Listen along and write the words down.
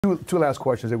Two last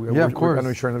questions. Yeah, of course. I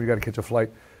know Sharon, we got to catch a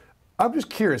flight. I'm just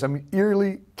curious. I'm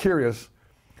eerily curious.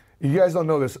 You guys don't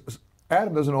know this.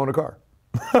 Adam doesn't own a car.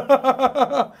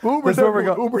 Uber's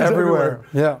everywhere.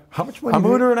 Yeah. How much money? I'm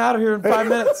Ubering out of here in 5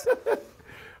 minutes.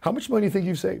 How much money do you think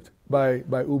you've saved by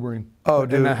Ubering? Oh,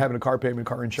 dude. And not having a car payment,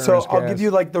 car insurance. So I'll give you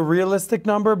like the realistic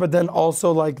number, but then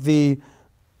also like the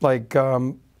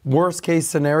worst case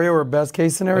scenario or best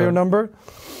case scenario number.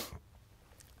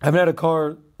 I haven't had a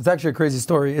car. It's actually a crazy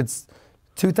story. It's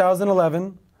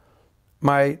 2011.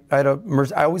 I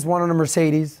always wanted a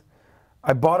Mercedes.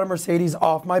 I bought a Mercedes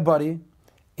off my buddy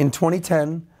in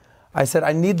 2010. I said,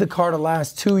 I need the car to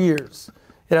last 2 years.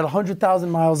 It had 100,000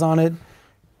 miles on it.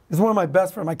 It's one of my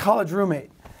best friends, my college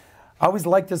roommate. I always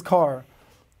liked this car.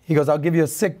 He goes, I'll give you a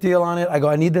sick deal on it. I go,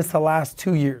 I need this to last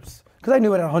 2 years. Because I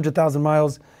knew it had 100,000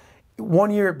 miles.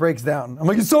 1 year it breaks down. I'm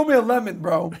like, you sold me a lemon,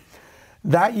 bro.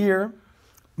 That year,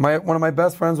 one of my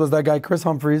best friends was that guy, Chris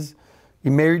Humphries.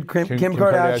 He married Kim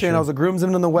Kardashian. I was a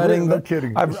groomsman in the wedding. No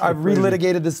kidding. I've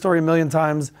relitigated this story a million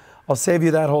times. I'll save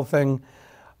you that whole thing.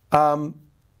 And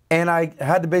I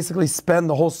had to basically spend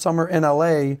the whole summer in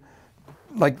LA,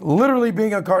 like literally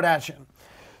being a Kardashian.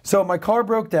 So my car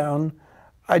broke down.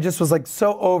 I just was like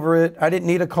so over it. I didn't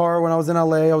need a car when I was in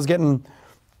LA. I was getting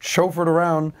chauffeured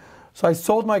around. So I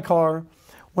sold my car.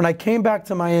 When I came back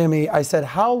to Miami, I said,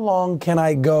 how long can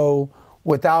I go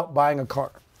without buying a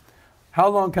car? How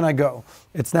long can I go?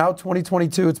 It's now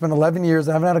 2022. It's been 11 years.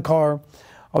 I haven't had a car.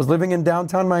 I was living in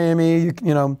downtown Miami. You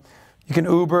can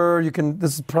Uber.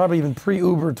 This is probably even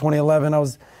pre-Uber 2011. I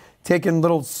was taking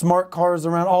little smart cars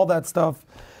around, all that stuff.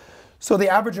 So the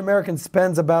average American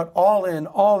spends about all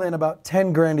in about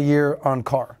 10 grand a year on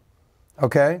car.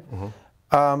 Okay?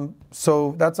 Mm-hmm.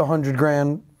 So that's 100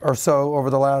 grand or so over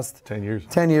the last 10 years.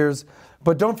 10 years.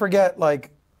 But don't forget,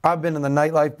 like, I've been in the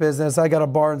nightlife business. I got a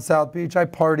bar in South Beach. I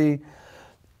party.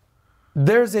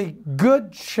 There's a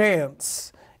good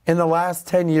chance in the last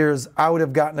 10 years I would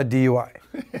have gotten a DUI.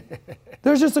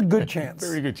 There's just a good chance.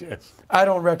 Very good chance. I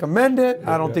don't recommend it.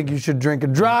 I don't think you should drink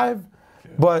and drive.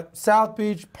 But South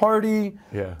Beach, party,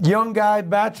 young guy,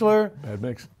 bachelor. Bad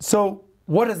mix. So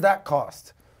what does that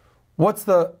cost? What's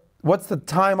the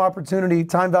time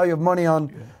value of money on?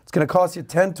 It's going to cost you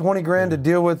 10, 20 grand to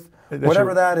deal with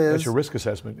whatever that is. That's your risk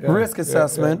assessment. Risk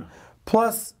assessment.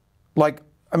 Plus,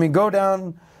 go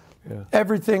down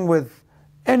everything with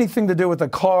anything to do with a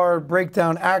car,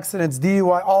 breakdown, accidents,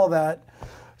 DUI, all that.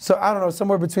 So I don't know,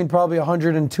 somewhere between probably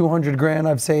 100 and 200 grand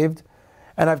I've saved.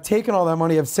 And I've taken all that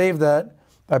money, I've saved that.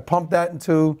 I pumped that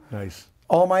into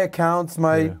all my accounts,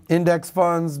 my index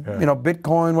funds,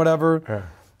 Bitcoin, whatever. Yeah.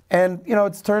 And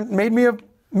it's made me a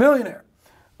millionaire.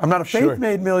 I'm not a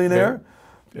faith-made millionaire.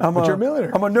 Yeah. But you're a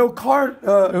millionaire. I'm a no-car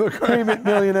payment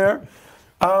millionaire.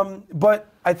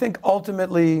 But I think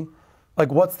ultimately,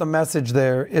 what's the message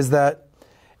there is that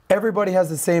everybody has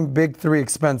the same big three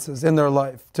expenses in their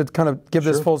life to kind of give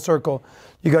this full circle.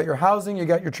 You got your housing, you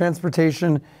got your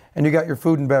transportation, and you got your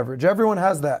food and beverage. Everyone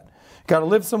has that. You got to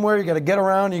live somewhere, you got to get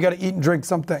around, you got to eat and drink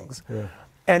some things. Yeah.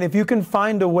 And if you can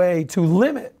find a way to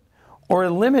limit or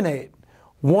eliminate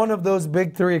one of those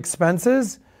big three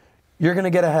expenses, you're going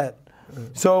to get ahead.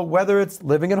 So whether it's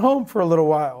living at home for a little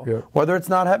while, whether it's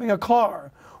not having a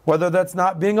car, whether that's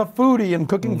not being a foodie and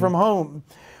cooking from home,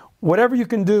 whatever you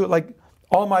can do,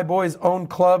 all my boys own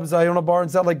clubs, I own a bar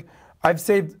and stuff, I've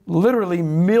saved literally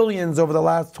millions over the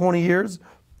last 20 years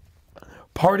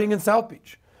partying in South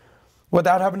Beach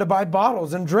without having to buy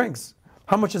bottles and drinks.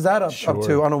 How much is that up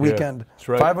to on a weekend? That's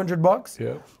right.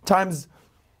 $500 times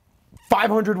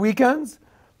 500 weekends?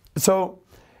 So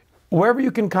wherever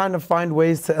you can kind of find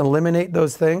ways to eliminate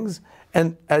those things,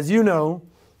 and as you know,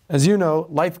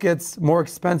 life gets more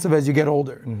expensive as you get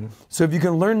older. Mm-hmm. So if you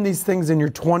can learn these things in your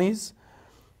 20s,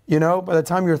 by the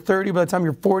time you're 30, by the time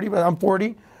you're 40, I'm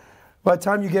 40, by the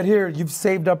time you get here, you've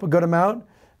saved up a good amount.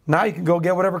 Now you can go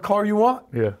get whatever car you want.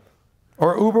 Yeah.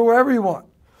 Or Uber wherever you want.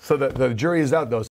 So the jury is out, though.